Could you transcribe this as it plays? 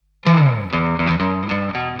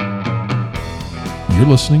You're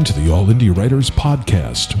listening to the All Indie Writers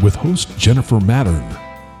Podcast with host Jennifer Mattern,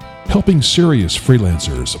 helping serious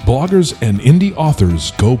freelancers, bloggers, and indie authors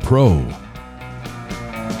go pro.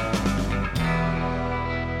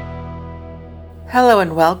 Hello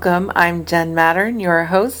and welcome. I'm Jen Mattern, your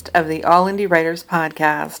host of the All Indie Writers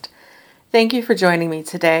Podcast. Thank you for joining me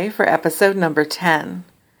today for episode number 10.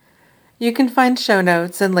 You can find show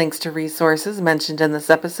notes and links to resources mentioned in this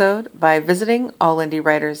episode by visiting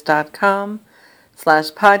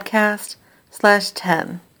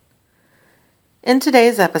allindywriters.com/podcast/10. In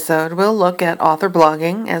today's episode, we'll look at author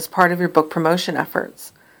blogging as part of your book promotion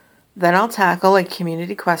efforts. Then I'll tackle a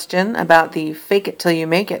community question about the fake it till you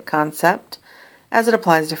make it concept as it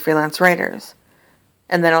applies to freelance writers.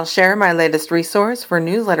 And then I'll share my latest resource for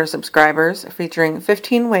newsletter subscribers featuring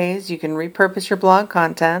 15 ways you can repurpose your blog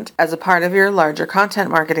content as a part of your larger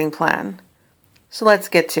content marketing plan. So let's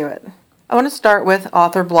get to it. I want to start with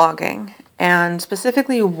author blogging and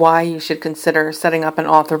specifically why you should consider setting up an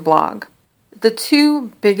author blog. The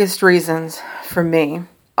two biggest reasons for me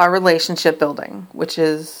are relationship building, which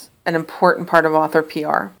is an important part of author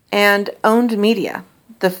PR, and owned media.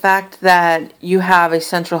 The fact that you have a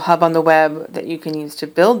central hub on the web that you can use to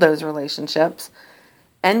build those relationships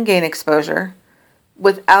and gain exposure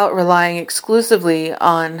without relying exclusively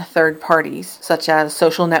on third parties, such as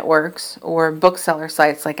social networks or bookseller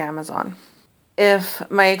sites like Amazon. If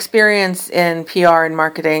my experience in PR and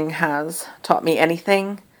marketing has taught me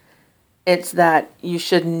anything, it's that you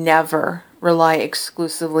should never rely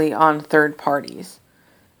exclusively on third parties.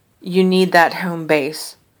 You need that home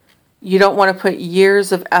base. You don't want to put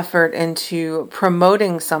years of effort into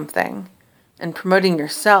promoting something and promoting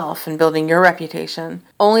yourself and building your reputation,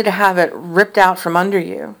 only to have it ripped out from under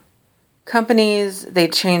you. Companies, they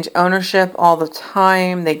change ownership all the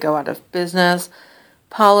time. They go out of business.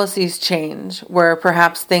 Policies change, where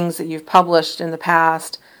perhaps things that you've published in the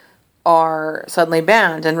past are suddenly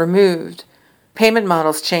banned and removed. Payment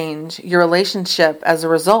models change. Your relationship as a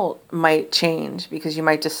result might change because you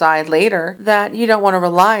might decide later that you don't want to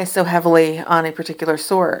rely so heavily on a particular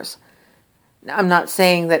source. Now, I'm not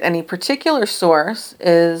saying that any particular source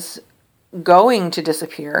is going to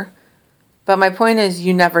disappear, but my point is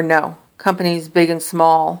you never know. Companies big and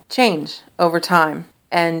small change over time,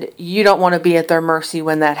 and you don't want to be at their mercy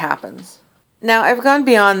when that happens. Now, I've gone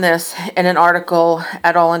beyond this in an article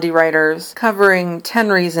at All Indie Writers covering 10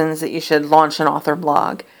 reasons that you should launch an author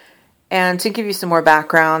blog. And to give you some more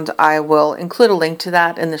background, I will include a link to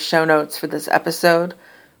that in the show notes for this episode,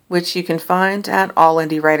 which you can find at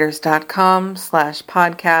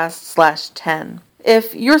allindywriters.com/podcast/10.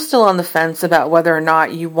 If you're still on the fence about whether or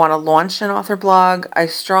not you want to launch an author blog, I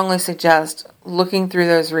strongly suggest looking through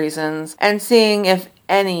those reasons and seeing if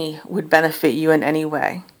any would benefit you in any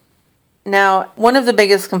way. Now, one of the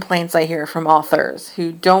biggest complaints I hear from authors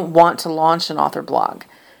who don't want to launch an author blog,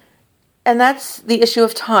 and that's the issue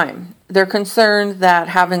of time. They're concerned that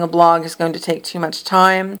having a blog is going to take too much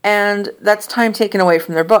time, and that's time taken away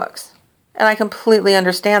from their books. And I completely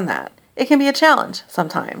understand that. It can be a challenge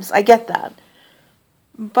sometimes. I get that.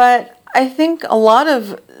 But I think a lot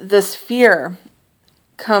of this fear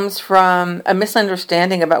comes from a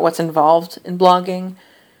misunderstanding about what's involved in blogging.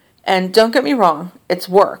 And don't get me wrong, it's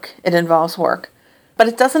work. It involves work. But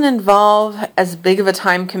it doesn't involve as big of a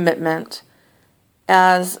time commitment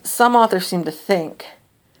as some authors seem to think.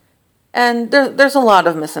 And there's a lot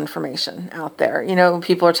of misinformation out there. You know,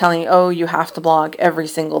 people are telling you, oh, you have to blog every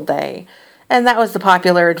single day. And that was the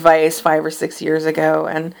popular advice 5 or 6 years ago.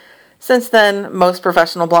 And since then, most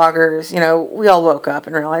professional bloggers, we all woke up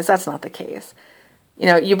and realized that's not the case.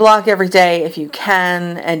 You blog every day if you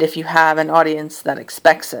can and if you have an audience that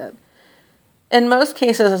expects it. In most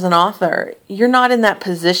cases as an author, you're not in that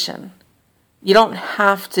position. You don't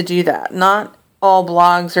have to do that. Not all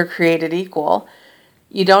blogs are created equal.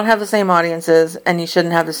 You don't have the same audiences and you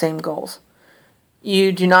shouldn't have the same goals.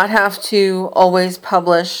 You do not have to always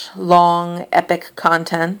publish long, epic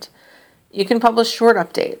content. You can publish short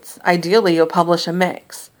updates. Ideally, you'll publish a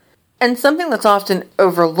mix. And something that's often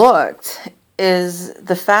overlooked is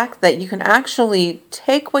the fact that you can actually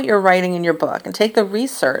take what you're writing in your book and take the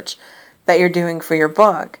research that you're doing for your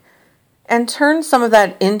book and turn some of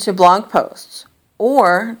that into blog posts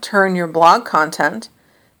or turn your blog content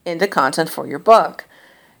into content for your book.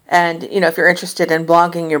 And, if you're interested in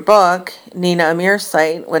blogging your book, Nina Amir's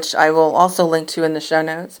site, which I will also link to in the show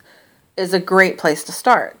notes, is a great place to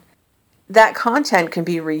start. That content can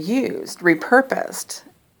be reused, repurposed,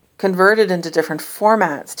 converted into different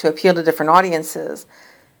formats to appeal to different audiences.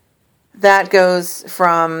 That goes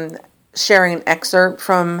from sharing an excerpt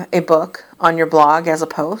from a book on your blog as a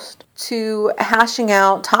post, to hashing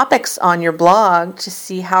out topics on your blog to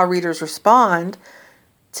see how readers respond,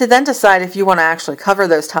 to then decide if you want to actually cover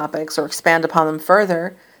those topics or expand upon them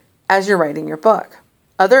further as you're writing your book.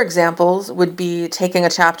 Other examples would be taking a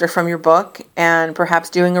chapter from your book and perhaps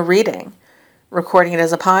doing a reading, recording it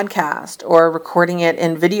as a podcast, or recording it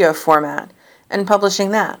in video format and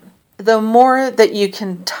publishing that. The more that you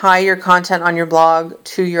can tie your content on your blog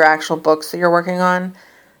to your actual books that you're working on,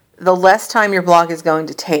 the less time your blog is going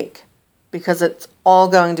to take, because it's all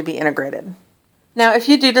going to be integrated. Now, if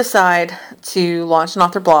you do decide to launch an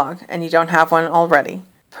author blog and you don't have one already,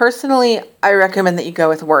 personally, I recommend that you go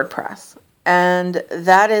with WordPress. And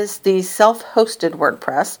that is the self-hosted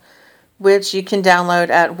WordPress, which you can download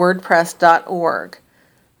at wordpress.org.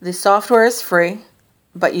 The software is free,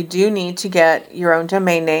 but you do need to get your own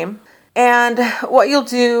domain name. And what you'll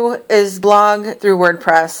do is blog through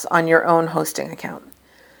WordPress on your own hosting account.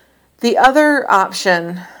 The other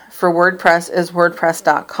option for WordPress is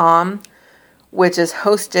wordpress.com, which is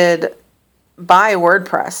hosted by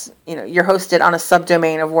WordPress. You're hosted on a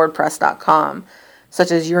subdomain of wordpress.com,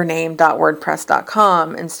 such as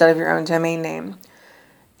yourname.wordpress.com instead of your own domain name.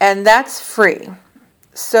 And that's free.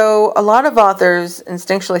 So a lot of authors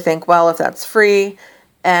instinctually think, well, if that's free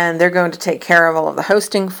and they're going to take care of all of the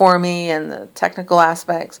hosting for me and the technical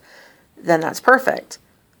aspects, then that's perfect.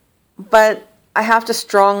 But I have to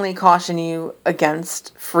strongly caution you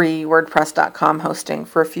against free WordPress.com hosting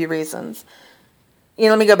for a few reasons.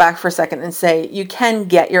 Let me go back for a second and say you can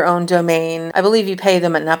get your own domain. I believe you pay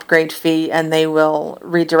them an upgrade fee and they will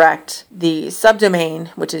redirect the subdomain,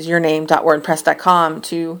 which is yourname.wordpress.com,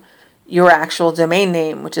 to your actual domain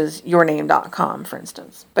name, which is yourname.com, for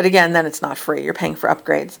instance. But again, then it's not free. You're paying for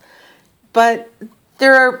upgrades. But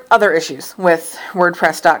there are other issues with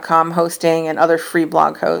WordPress.com hosting and other free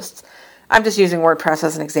blog hosts. I'm just using WordPress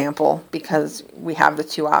as an example because we have the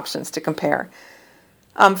two options to compare.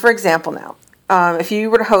 For example now, if you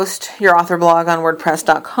were to host your author blog on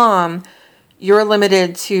WordPress.com, you're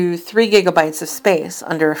limited to 3 gigabytes of space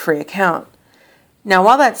under a free account. Now,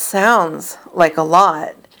 while that sounds like a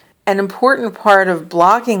lot, an important part of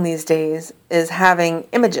blogging these days is having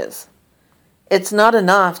images. It's not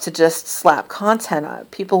enough to just slap content up.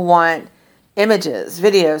 People want images,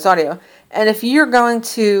 videos, audio. And if you're going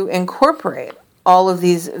to incorporate all of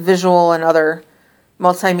these visual and other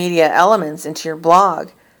multimedia elements into your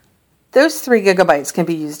blog, those 3 gigabytes can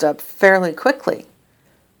be used up fairly quickly.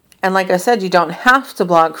 And like I said, you don't have to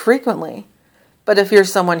blog frequently. But if you're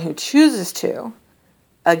someone who chooses to,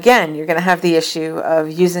 again, you're going to have the issue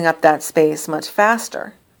of using up that space much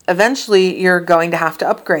faster. Eventually, you're going to have to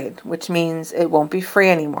upgrade, which means it won't be free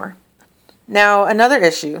anymore. Now, another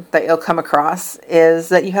issue that you'll come across is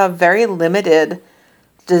that you have very limited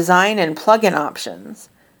design and plugin options.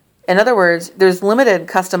 In other words, there's limited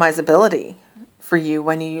customizability for you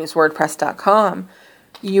when you use WordPress.com.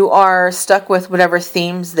 You are stuck with whatever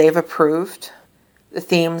themes they've approved. The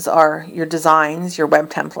themes are your designs, your web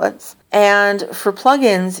templates. And for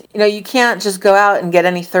plugins, you can't just go out and get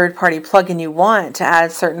any third-party plugin you want to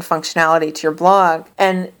add certain functionality to your blog.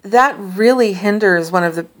 And that really hinders one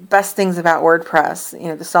of the best things about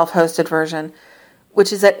WordPress, the self-hosted version,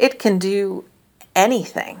 which is that it can do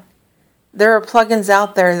anything. There are plugins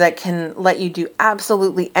out there that can let you do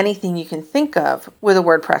absolutely anything you can think of with a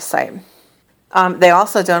WordPress site. They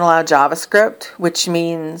also don't allow JavaScript, which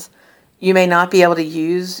means you may not be able to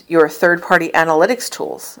use your third-party analytics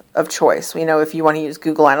tools of choice. If you want to use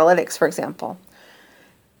Google Analytics, for example.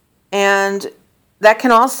 And that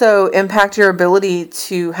can also impact your ability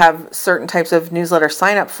to have certain types of newsletter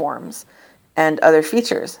sign-up forms and other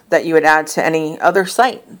features that you would add to any other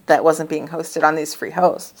site that wasn't being hosted on these free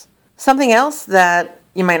hosts. Something else that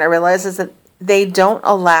you might not realize is that they don't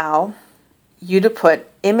allow you to put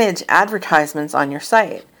image advertisements on your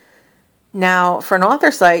site. Now, for an author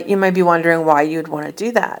site, you might be wondering why you'd want to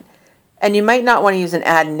do that. And you might not want to use an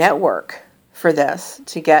ad network for this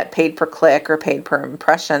to get paid per click or paid per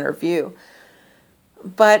impression or view.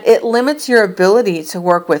 But it limits your ability to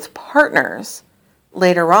work with partners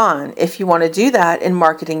later on if you want to do that in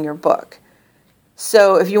marketing your book.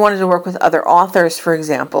 So if you wanted to work with other authors, for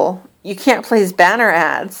example, you can't place banner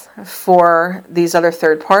ads for these other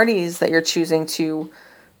third parties that you're choosing to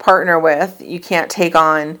partner with. You can't take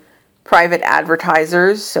on private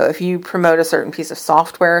advertisers. So if you promote a certain piece of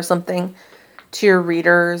software or something to your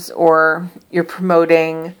readers, or you're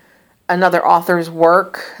promoting another author's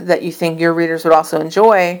work that you think your readers would also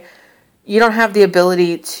enjoy, you don't have the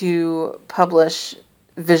ability to publish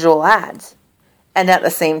visual ads. And at the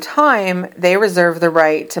same time, they reserve the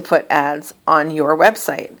right to put ads on your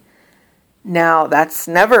website. Now, that's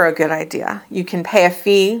never a good idea. You can pay a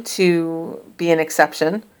fee to be an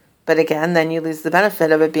exception, but again, then you lose the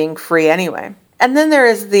benefit of it being free anyway. And then there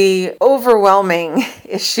is the overwhelming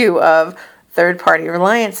issue of third-party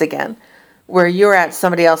reliance again, where you're at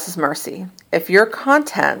somebody else's mercy. If your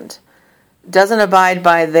content doesn't abide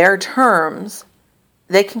by their terms,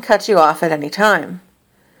 they can cut you off at any time.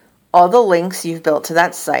 All the links you've built to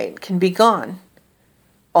that site can be gone.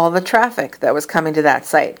 All the traffic that was coming to that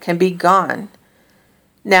site can be gone.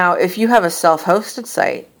 Now, if you have a self-hosted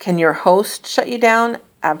site, can your host shut you down?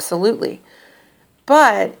 Absolutely.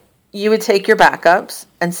 But you would take your backups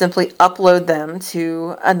and simply upload them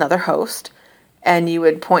to another host, and you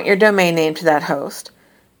would point your domain name to that host.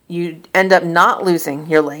 You end up not losing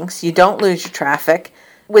your links. You don't lose your traffic.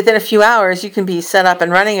 Within a few hours, you can be set up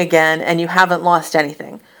and running again, and you haven't lost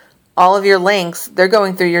anything. All of your links, they're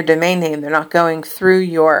going through your domain name. They're not going through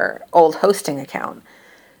your old hosting account.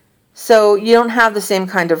 So you don't have the same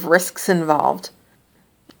kind of risks involved.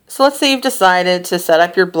 So let's say you've decided to set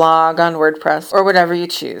up your blog on WordPress or whatever you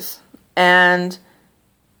choose. And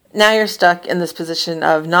now you're stuck in this position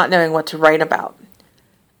of not knowing what to write about.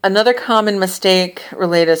 Another common mistake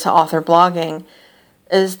related to author blogging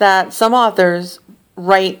is that some authors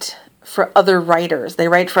write for other writers. They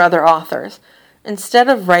write for other authors instead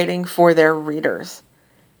of writing for their readers.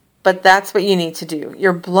 But that's what you need to do.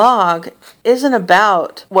 Your blog isn't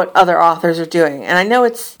about what other authors are doing. And I know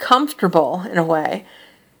it's comfortable in a way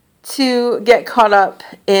to get caught up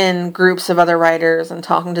in groups of other writers and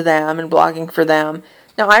talking to them and blogging for them.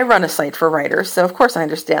 Now, I run a site for writers, so of course I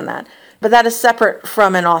understand that. But that is separate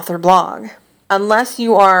from an author blog. Unless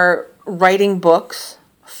you are writing books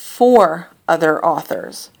for other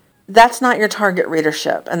authors, that's not your target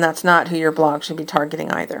readership, and that's not who your blog should be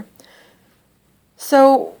targeting either.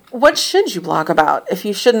 So, what should you blog about if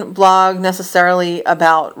you shouldn't blog necessarily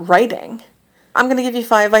about writing? I'm going to give you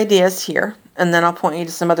 5 ideas here, and then I'll point you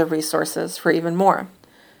to some other resources for even more.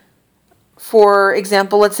 For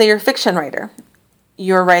example, let's say you're a fiction writer.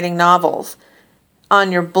 You're writing novels.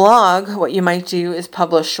 On your blog, what you might do is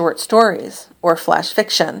publish short stories or flash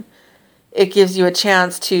fiction. It gives you a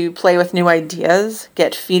chance to play with new ideas,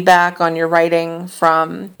 get feedback on your writing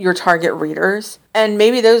from your target readers, and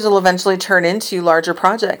maybe those will eventually turn into larger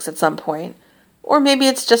projects at some point. Or maybe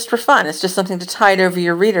it's just for fun. It's just something to tide over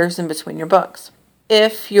your readers in between your books.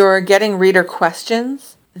 If you're getting reader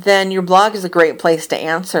questions, then your blog is a great place to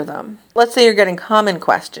answer them. Let's say you're getting common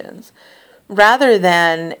questions. Rather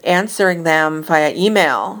than answering them via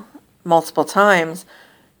email multiple times,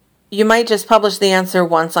 you might just publish the answer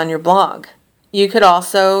once on your blog. You could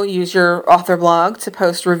also use your author blog to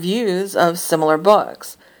post reviews of similar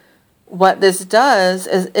books. What this does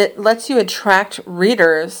is it lets you attract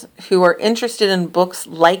readers who are interested in books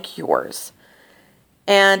like yours.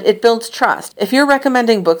 And it builds trust. If you're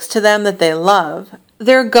recommending books to them that they love,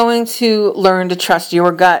 they're going to learn to trust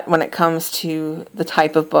your gut when it comes to the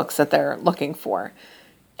type of books that they're looking for.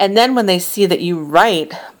 And then when they see that you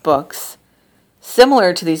write books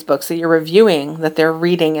similar to these books that you're reviewing, that they're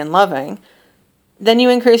reading and loving, then you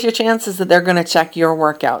increase your chances that they're going to check your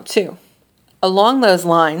work out too. Along those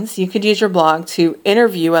lines, you could use your blog to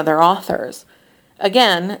interview other authors.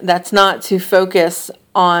 Again, that's not to focus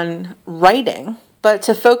on writing, but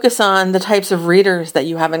to focus on the types of readers that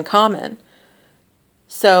you have in common.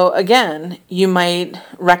 So again, you might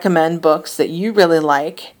recommend books that you really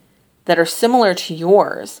like that are similar to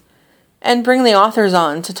yours and bring the authors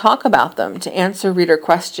on to talk about them, to answer reader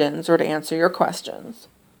questions or to answer your questions.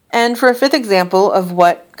 And for a 5th example of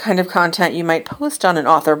what kind of content you might post on an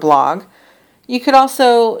author blog, you could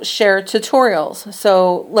also share tutorials.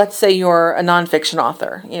 So let's say you're a nonfiction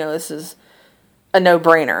author. This is a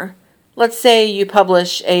no-brainer. Let's say you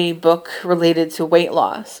publish a book related to weight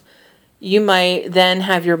loss. You might then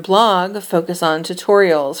have your blog focus on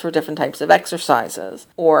tutorials for different types of exercises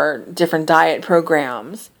or different diet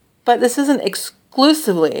programs. But this isn't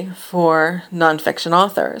exclusively for nonfiction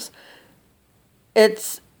authors.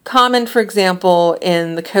 It's common, for example,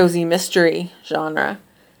 in the cozy mystery genre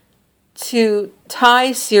to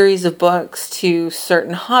tie series of books to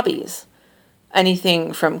certain hobbies.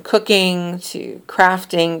 Anything from cooking to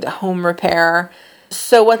crafting to home repair.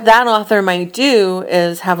 So what that author might do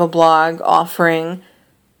is have a blog offering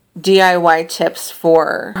DIY tips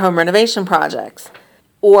for home renovation projects.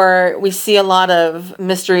 Or we see a lot of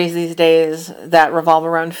mysteries these days that revolve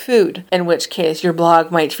around food, in which case your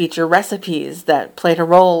blog might feature recipes that played a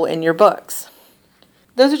role in your books.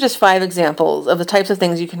 Those are just 5 examples of the types of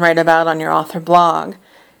things you can write about on your author blog.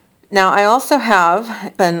 Now, I also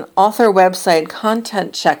have an author website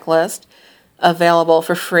content checklist available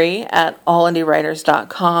for free at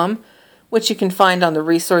allindiewriters.com, which you can find on the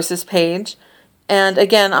resources page. And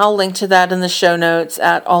again, I'll link to that in the show notes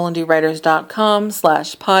at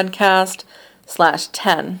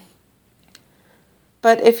allindiewriters.com/podcast/10.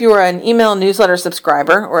 But if you're an email newsletter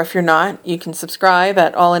subscriber, or if you're not, you can subscribe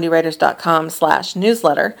at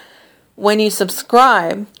allindiewriters.com/newsletter. When you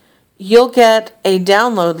subscribe, you'll get a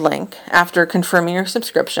download link after confirming your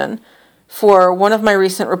subscription for one of my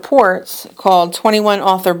recent reports called 21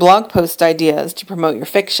 Author Blog Post Ideas to Promote Your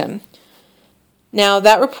Fiction. Now,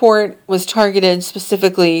 that report was targeted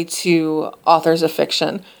specifically to authors of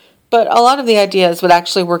fiction, but a lot of the ideas would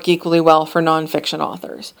actually work equally well for nonfiction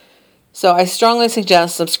authors. So I strongly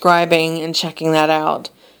suggest subscribing and checking that out.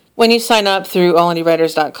 When you sign up through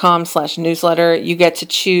allindiewriters.com/newsletter, you get to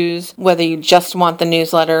choose whether you just want the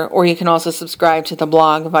newsletter, or you can also subscribe to the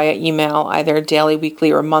blog via email, either daily,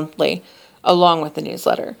 weekly, or monthly, along with the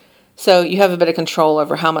newsletter. So you have a bit of control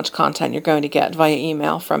over how much content you're going to get via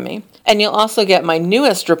email from me. And you'll also get my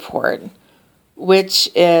newest report, which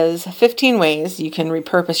is 15 ways you can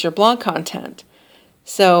repurpose your blog content.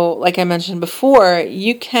 So, like I mentioned before,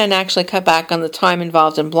 you can actually cut back on the time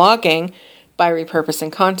involved in blogging by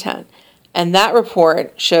repurposing content. And that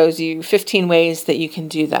report shows you 15 ways that you can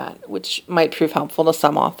do that, which might prove helpful to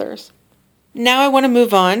some authors. Now I want to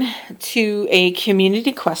move on to a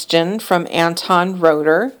community question from Anton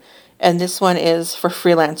Roeder, and this one is for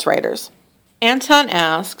freelance writers. Anton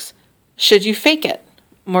asks, should you fake it?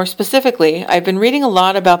 More specifically, I've been reading a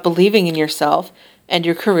lot about believing in yourself and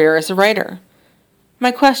your career as a writer.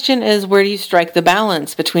 My question is, where do you strike the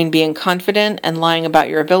balance between being confident and lying about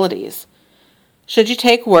your abilities? Should you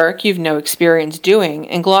take work you've no experience doing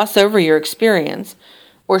and gloss over your experience,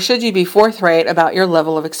 or should you be forthright about your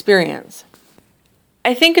level of experience?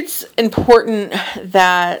 I think it's important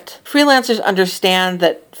that freelancers understand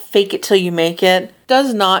that fake it till you make it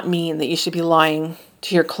does not mean that you should be lying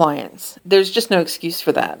to your clients. There's just no excuse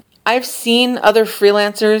for that. I've seen other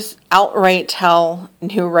freelancers outright tell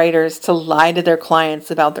new writers to lie to their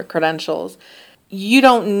clients about their credentials. You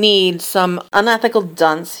don't need some unethical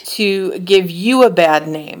dunce to give you a bad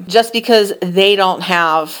name just because they don't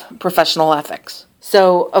have professional ethics.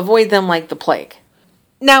 So avoid them like the plague.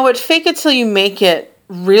 Now, what fake it till you make it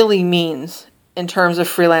really means in terms of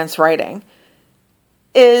freelance writing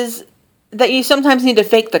is that you sometimes need to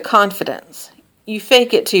fake the confidence. You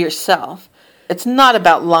fake it to yourself. It's not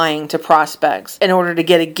about lying to prospects in order to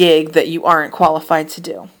get a gig that you aren't qualified to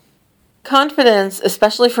do. Confidence,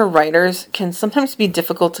 especially for writers, can sometimes be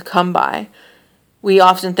difficult to come by. We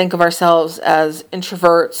often think of ourselves as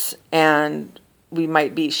introverts and we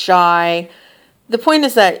might be shy. The point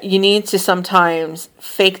is that you need to sometimes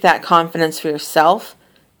fake that confidence for yourself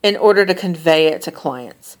in order to convey it to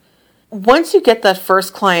clients. Once you get that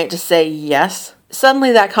first client to say yes,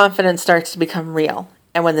 suddenly that confidence starts to become real.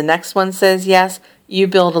 And when the next one says yes, you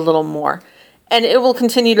build a little more. And it will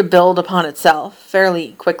continue to build upon itself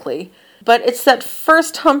fairly quickly. But it's that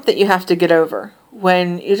first hump that you have to get over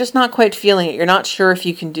when you're just not quite feeling it. You're not sure if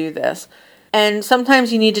you can do this. And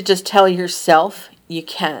sometimes you need to just tell yourself you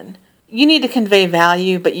can. You need to convey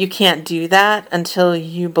value, but you can't do that until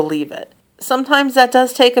you believe it. Sometimes that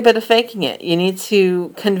does take a bit of faking it. You need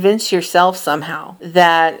to convince yourself somehow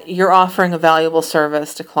that you're offering a valuable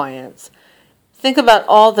service to clients. Think about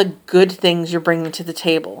all the good things you're bringing to the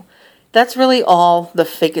table. That's really all the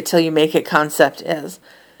fake it till you make it concept is.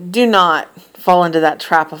 Do not fall into that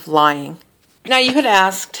trap of lying. Now, you had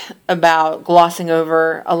asked about glossing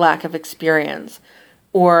over a lack of experience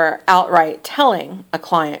or outright telling a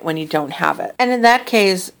client when you don't have it. And in that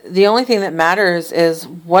case, the only thing that matters is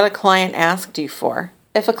what a client asked you for.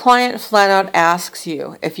 If a client flat out asks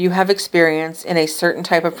you if you have experience in a certain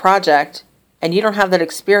type of project and you don't have that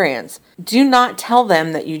experience, do not tell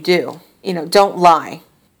them that you do. Don't lie.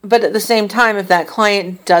 But at the same time, if that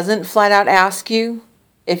client doesn't flat out ask you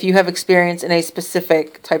if you have experience in a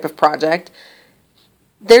specific type of project,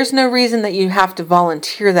 there's no reason that you have to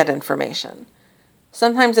volunteer that information.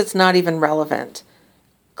 Sometimes it's not even relevant.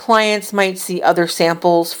 Clients might see other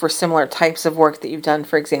samples for similar types of work that you've done,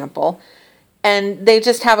 for example, and they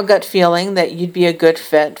just have a gut feeling that you'd be a good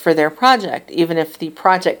fit for their project, even if the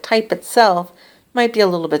project type itself might be a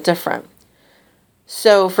little bit different.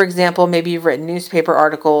 So, for example, maybe you've written newspaper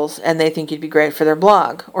articles and they think you'd be great for their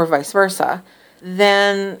blog, or vice versa.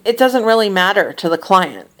 Then it doesn't really matter to the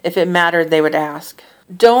client. If it mattered, they would ask.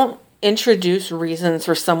 Don't introduce reasons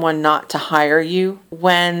for someone not to hire you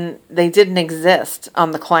when they didn't exist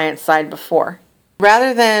on the client side before.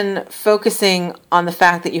 Rather than focusing on the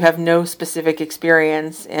fact that you have no specific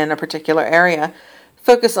experience in a particular area,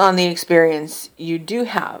 focus on the experience you do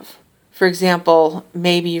have. For example,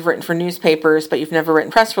 maybe you've written for newspapers, but you've never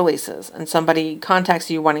written press releases, and somebody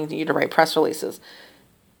contacts you wanting you to write press releases.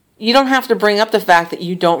 You don't have to bring up the fact that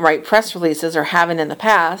you don't write press releases or haven't in the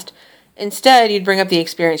past. Instead, you'd bring up the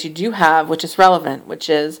experience you do have, which is relevant, which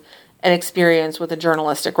is an experience with a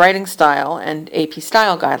journalistic writing style and AP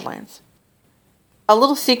style guidelines. A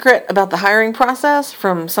little secret about the hiring process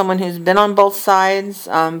from someone who's been on both sides,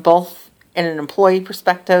 both in an employee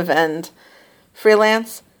perspective and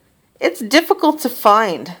freelance. It's difficult to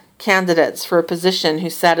find candidates for a position who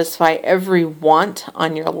satisfy every want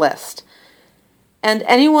on your list. And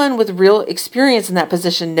anyone with real experience in that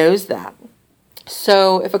position knows that.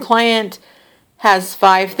 So if a client has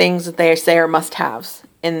 5 things that they say are must-haves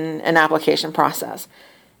in an application process,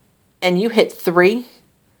 and you hit 3,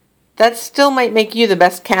 that still might make you the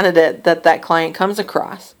best candidate that client comes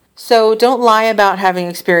across. So don't lie about having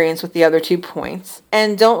experience with the other 2 points,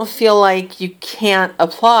 and don't feel like you can't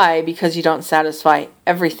apply because you don't satisfy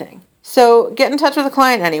everything. So get in touch with the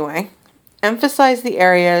client anyway. Emphasize the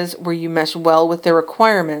areas where you mesh well with their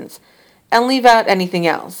requirements, and leave out anything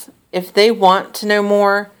else. If they want to know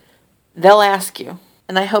more, they'll ask you,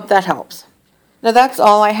 and I hope that helps. Now that's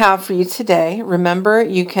all I have for you today. Remember,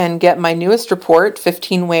 you can get my newest report,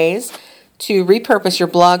 15 Ways to Repurpose Your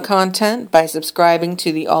Blog Content, by subscribing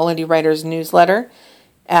to the All Indie Writers newsletter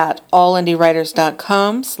at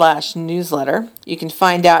allindiewriters.com/newsletter. You can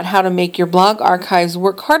find out how to make your blog archives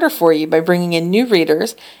work harder for you by bringing in new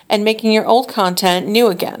readers and making your old content new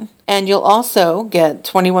again. And you'll also get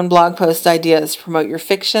 21 blog post ideas to promote your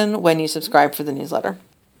fiction when you subscribe for the newsletter.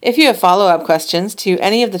 If you have follow-up questions to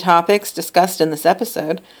any of the topics discussed in this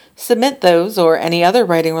episode, submit those or any other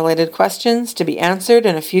writing-related questions to be answered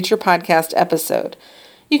in a future podcast episode.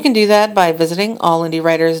 You can do that by visiting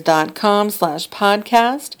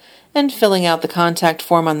allindiewriters.com/podcast and filling out the contact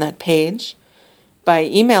form on that page, by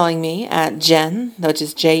emailing me at Jen, which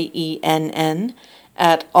is JENN,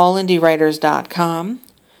 at allindiewriters.com,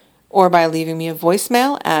 or by leaving me a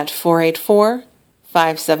voicemail at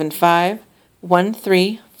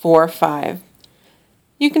 484-575-1345.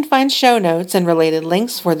 You can find show notes and related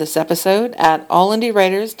links for this episode at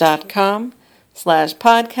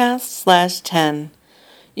allindiewriters.com/podcast/10.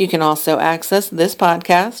 You can also access this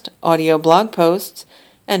podcast, audio blog posts,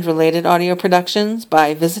 and related audio productions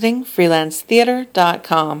by visiting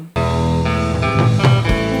freelancetheater.com.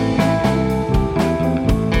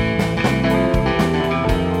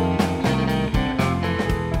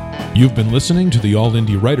 You've been listening to the All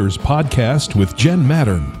Indie Writers podcast with Jen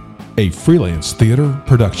Mattern, a freelance theater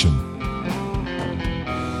production.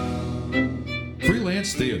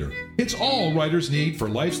 Freelance theater. It's all writers need for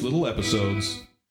life's little episodes.